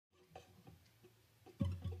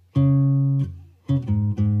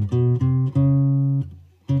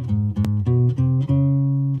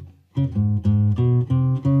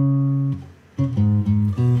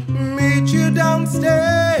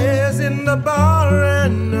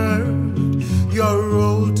foreigner. Your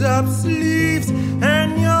rolled up sleeves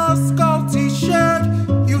and your skull t-shirt.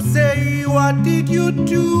 You say, what did you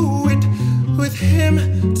do it with him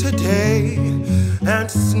today? And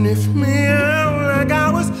sniff me out like I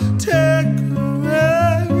was taken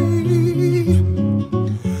away.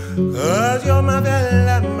 'Cause you're my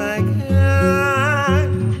fella, my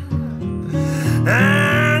kind,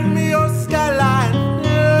 and me your skyline.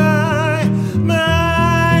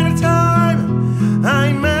 Mine time,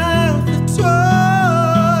 I'm out the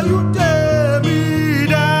door. You tear me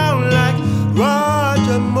down like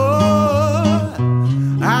Roger Moore.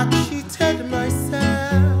 I cheated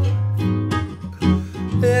myself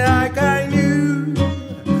like I knew.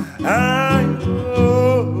 I know.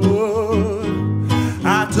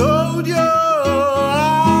 I told you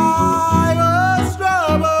I was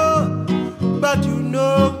trouble, but you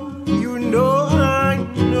know, I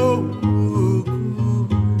know.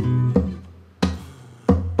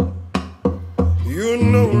 You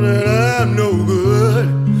know that I'm no good.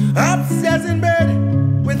 Upstairs in bed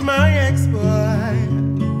with my ex-boy.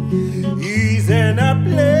 He's in a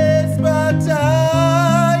place, but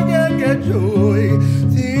I can't get joy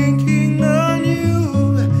thinking on you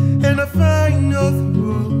and I find no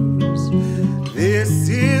throws. This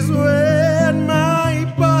is when my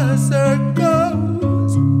pulsar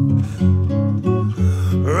goes.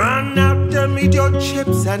 Run out to meet your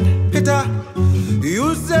chips and Peter. You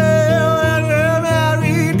say when we're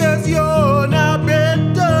married, 'cause you're not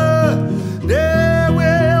better. There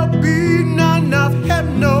will be none of him,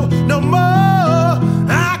 no more.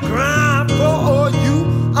 I cry for you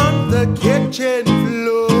on the kitchen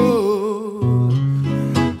floor.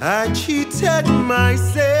 I cheated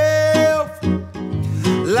myself.